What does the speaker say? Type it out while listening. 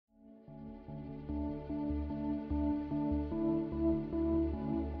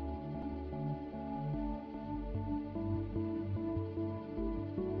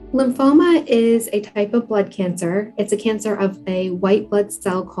Lymphoma is a type of blood cancer. It's a cancer of a white blood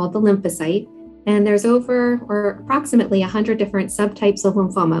cell called the lymphocyte. And there's over or approximately 100 different subtypes of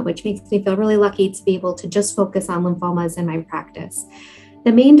lymphoma, which makes me feel really lucky to be able to just focus on lymphomas in my practice.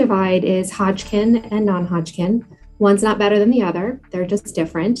 The main divide is Hodgkin and non-Hodgkin. One's not better than the other, they're just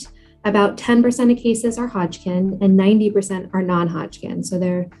different. About 10% of cases are Hodgkin and 90% are non-Hodgkin. So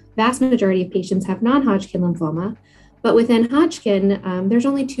the vast majority of patients have non-Hodgkin lymphoma. But within Hodgkin, there's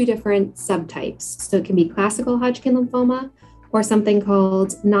only two different subtypes. So it can be classical Hodgkin lymphoma or something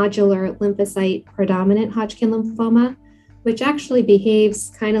called nodular lymphocyte predominant Hodgkin lymphoma, which actually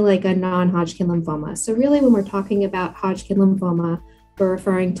behaves kind of like a non-Hodgkin lymphoma. So really when we're talking about Hodgkin lymphoma, we're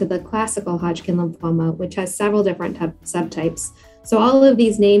referring to the classical Hodgkin lymphoma, which has several different subtypes. So all of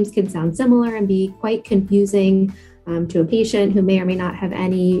these names can sound similar and be quite confusing to a patient who may or may not have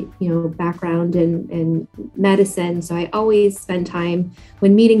any, background in medicine. So I always spend time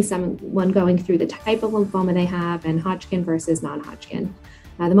when meeting someone going through the type of lymphoma they have and Hodgkin versus non-Hodgkin.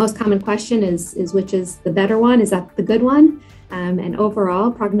 The most common question is which is the better one? Is that the good one? And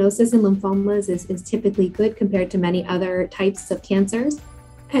overall, prognosis in lymphomas is typically good compared to many other types of cancers.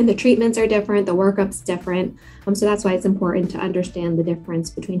 And the treatments are different, the workup's different. So that's why it's important to understand the difference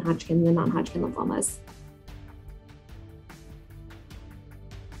between Hodgkin and non-Hodgkin lymphomas.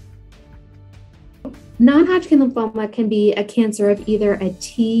 Non-Hodgkin lymphoma can be a cancer of either a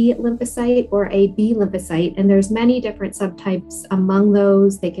T lymphocyte or a B lymphocyte, and there's many different subtypes among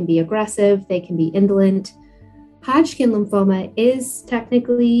those. They can be aggressive, they can be indolent. Hodgkin lymphoma is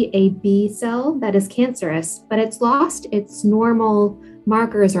technically a B cell that is cancerous, but it's lost its normal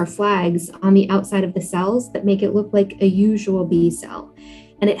markers or flags on the outside of the cells that make it look like a usual B cell.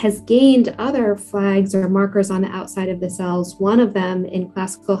 And it has gained other flags or markers on the outside of the cells. One of them in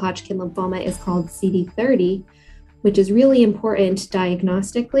classical Hodgkin lymphoma is called CD30, which is really important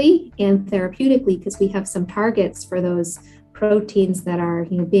diagnostically and therapeutically because we have some targets for those proteins that are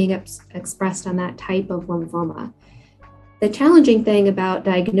being expressed on that type of lymphoma. The challenging thing about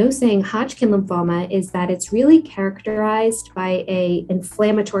diagnosing Hodgkin lymphoma is that it's really characterized by an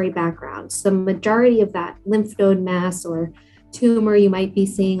inflammatory background. So the majority of that lymph node mass or tumor you might be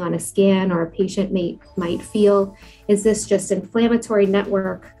seeing on a scan or a patient might feel is this just inflammatory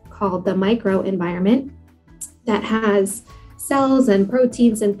network called the microenvironment that has cells and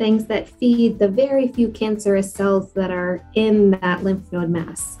proteins and things that feed the very few cancerous cells that are in that lymph node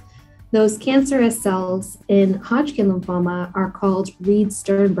mass. Those cancerous cells in Hodgkin lymphoma are called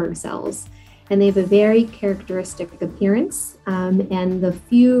Reed-Sternberg cells, and they have a very characteristic appearance. And the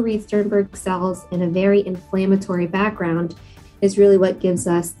few Reed-Sternberg cells in a very inflammatory background is really what gives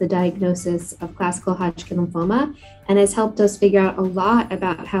us the diagnosis of classical Hodgkin lymphoma and has helped us figure out a lot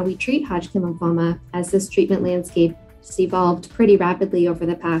about how we treat Hodgkin lymphoma as this treatment landscape has evolved pretty rapidly over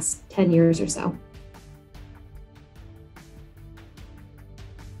the past 10 years or so.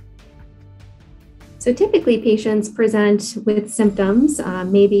 So typically patients present with symptoms,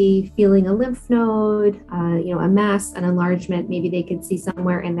 maybe feeling a lymph node, a mass, an enlargement, maybe they could see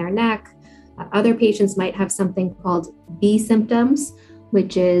somewhere in their neck. Other patients might have something called B symptoms,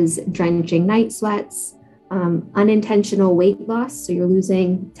 which is drenching night sweats, unintentional weight loss. So you're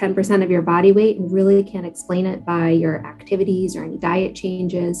losing 10% of your body weight and really can't explain it by your activities or any diet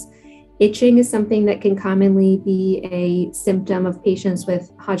changes. Itching is something that can commonly be a symptom of patients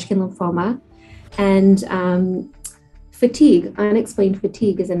with Hodgkin lymphoma. And fatigue, unexplained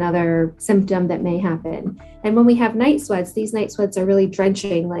fatigue is another symptom that may happen. And when we have night sweats, these night sweats are really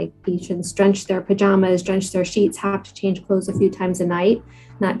drenching, like patients drench their pajamas, drench their sheets, have to change clothes a few times a night,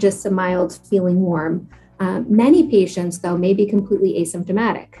 not just a mild feeling warm. Many patients, though, may be completely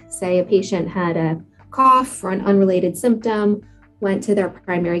asymptomatic. Say a patient had a cough or an unrelated symptom, went to their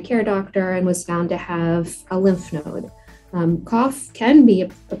primary care doctor and was found to have a lymph node. Cough can be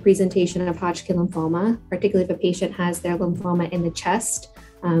a presentation of Hodgkin lymphoma, particularly if a patient has their lymphoma in the chest.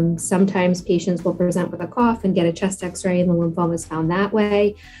 Sometimes patients will present with a cough and get a chest x-ray and the lymphoma is found that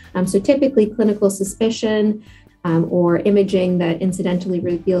way. So typically clinical suspicion or imaging that incidentally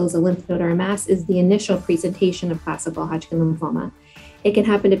reveals a lymph node or a mass is the initial presentation of classical Hodgkin lymphoma. It can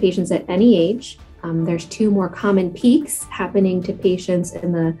happen to patients at any age. There's two more common peaks happening to patients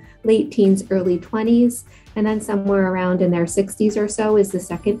in the late teens, early 20s, and then somewhere around in their 60s or so is the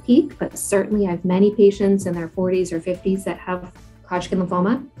second peak, but certainly I have many patients in their 40s or 50s that have Hodgkin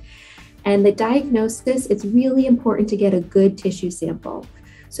lymphoma. And the diagnosis, it's really important to get a good tissue sample.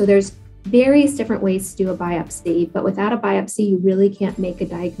 So there's various different ways to do a biopsy, but without a biopsy, you really can't make a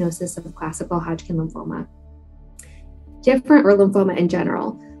diagnosis of classical Hodgkin lymphoma. Different or lymphoma in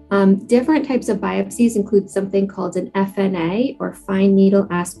general. Different types of biopsies include something called an FNA, or fine needle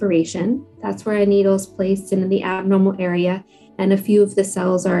aspiration. That's where a needle is placed in the abnormal area and a few of the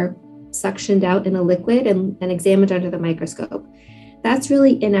cells are suctioned out in a liquid and examined under the microscope. That's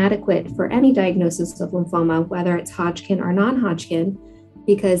really inadequate for any diagnosis of lymphoma, whether it's Hodgkin or non-Hodgkin,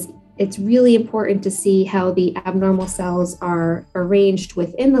 because it's really important to see how the abnormal cells are arranged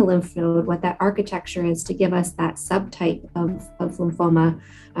within the lymph node, what that architecture is to give us that subtype of lymphoma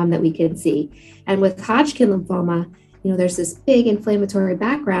that we can see. And with Hodgkin lymphoma, there's this big inflammatory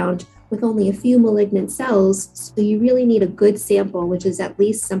background with only a few malignant cells. So you really need a good sample, which is at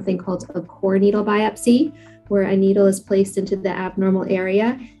least something called a core needle biopsy, where a needle is placed into the abnormal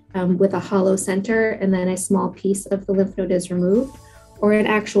area with a hollow center, and then a small piece of the lymph node is removed, or an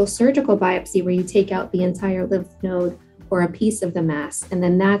actual surgical biopsy where you take out the entire lymph node or a piece of the mass, and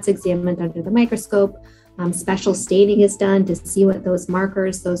then that's examined under the microscope. Special staining is done to see what those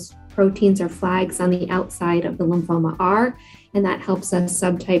markers, those proteins or flags on the outside of the lymphoma are, and that helps us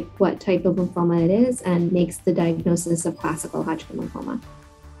subtype what type of lymphoma it is and makes the diagnosis of classical Hodgkin lymphoma.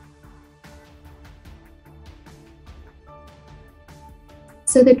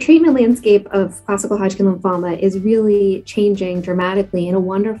 So the treatment landscape of classical Hodgkin lymphoma is really changing dramatically in a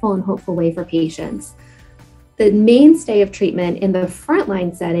wonderful and hopeful way for patients. The mainstay of treatment in the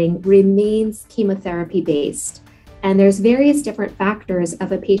frontline setting remains chemotherapy-based, and there's various different factors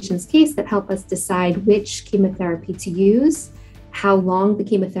of a patient's case that help us decide which chemotherapy to use, how long the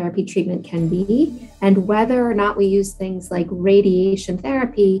chemotherapy treatment can be, and whether or not we use things like radiation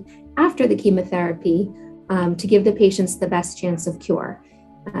therapy after the chemotherapy to give the patients the best chance of cure.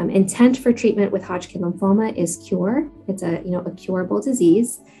 Intent for treatment with Hodgkin lymphoma is cure. It's a curable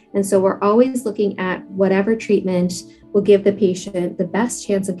disease. And so we're always looking at whatever treatment will give the patient the best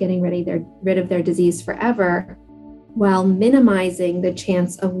chance of getting rid of their disease forever, while minimizing the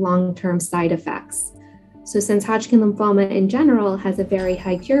chance of long-term side effects. So since Hodgkin lymphoma in general has a very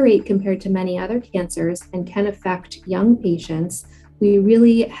high cure rate compared to many other cancers and can affect young patients, we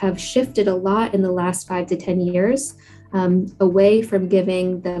really have shifted a lot in the last 5 to 10 years away from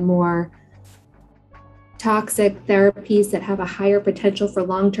giving the more toxic therapies that have a higher potential for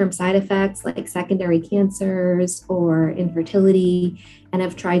long-term side effects like secondary cancers or infertility, and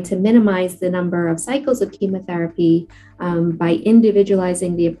have tried to minimize the number of cycles of chemotherapy by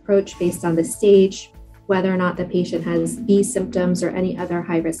individualizing the approach based on the stage, whether or not the patient has B symptoms or any other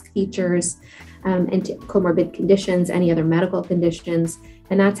high-risk features, and comorbid conditions, any other medical conditions.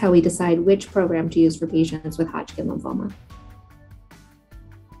 And that's how we decide which program to use for patients with Hodgkin lymphoma.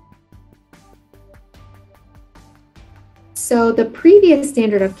 So the previous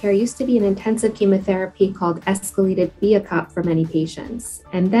standard of care used to be an intensive chemotherapy called escalated BIACOP for many patients.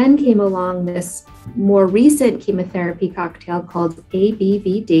 And then came along this more recent chemotherapy cocktail called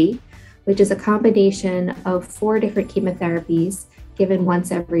ABVD, which is a combination of 4 different chemotherapies given once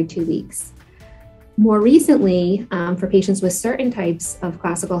every 2 weeks. More recently, for patients with certain types of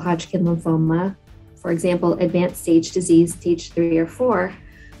classical Hodgkin lymphoma, for example, advanced stage disease, stage 3 or 4,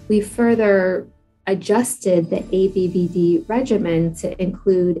 we further adjusted the ABVD regimen to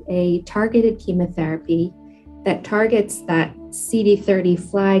include a targeted chemotherapy that targets that CD30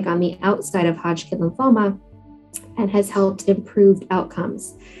 flag on the outside of Hodgkin lymphoma and has helped improve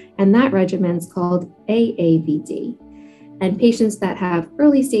outcomes. And that regimen is called AAVD. And patients that have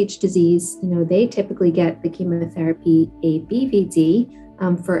early stage disease, they typically get the chemotherapy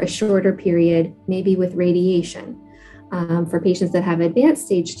ABVD for a shorter period, maybe with radiation. For patients that have advanced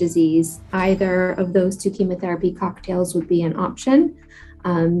stage disease, either of those 2 chemotherapy cocktails would be an option.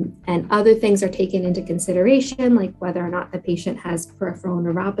 And other things are taken into consideration, like whether or not the patient has peripheral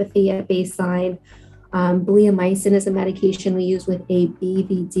neuropathy at baseline. Bleomycin is a medication we use with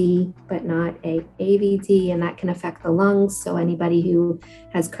ABVD, but not AAVD, and that can affect the lungs. So anybody who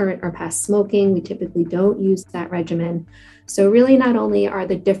has current or past smoking, we typically don't use that regimen. So really not only are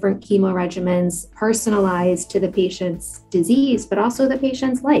the different chemo regimens personalized to the patient's disease, but also the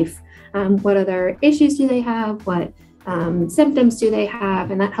patient's life. What other issues do they have? What symptoms do they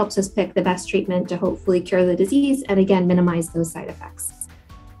have? And that helps us pick the best treatment to hopefully cure the disease and again, minimize those side effects.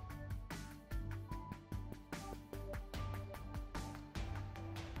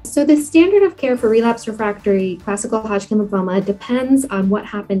 So the standard of care for relapse refractory classical Hodgkin lymphoma depends on what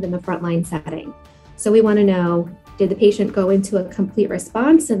happened in the frontline setting. So we want to know, did the patient go into a complete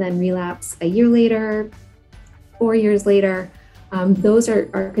response and then relapse a year later, 4 years later? Those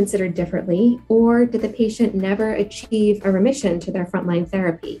are considered differently. Or did the patient never achieve a remission to their frontline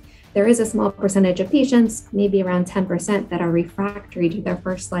therapy? There is a small percentage of patients, maybe around 10%, that are refractory to their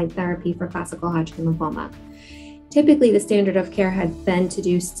first-line therapy for classical Hodgkin lymphoma. Typically, the standard of care had been to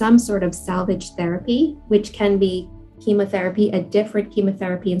do some sort of salvage therapy, which can be chemotherapy, a different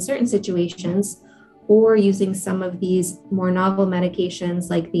chemotherapy in certain situations, or using some of these more novel medications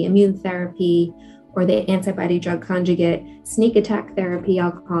like the immune therapy or the antibody drug conjugate, sneak attack therapy,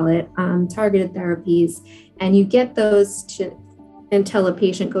 I'll call it, targeted therapies. And you get those until a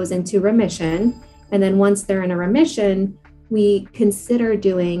patient goes into remission. And then once they're in a remission, we consider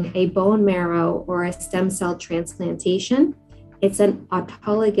doing a bone marrow or a stem cell transplantation. It's an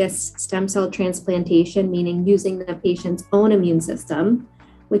autologous stem cell transplantation, meaning using the patient's own immune system,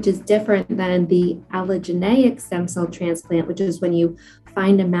 which is different than the allogeneic stem cell transplant, which is when you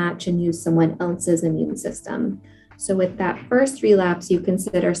find a match and use someone else's immune system. So with that first relapse, you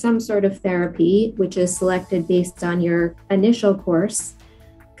consider some sort of therapy, which is selected based on your initial course.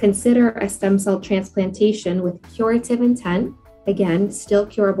 Consider a stem cell transplantation with curative intent, again, still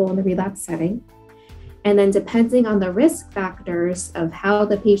curable in the relapse setting. And then depending on the risk factors of how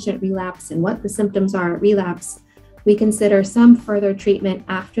the patient relapsed and what the symptoms are at relapse, we consider some further treatment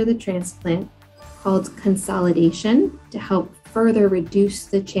after the transplant called consolidation to help further reduce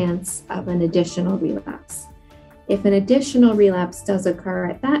the chance of an additional relapse. If an additional relapse does occur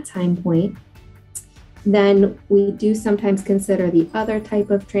at that time point, then we do sometimes consider the other type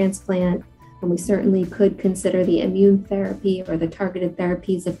of transplant, and we certainly could consider the immune therapy or the targeted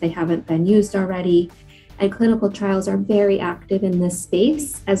therapies if they haven't been used already. And clinical trials are very active in this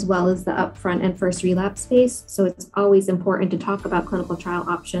space, as well as the upfront and first relapse space. So it's always important to talk about clinical trial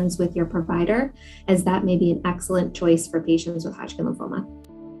options with your provider, as that may be an excellent choice for patients with Hodgkin lymphoma.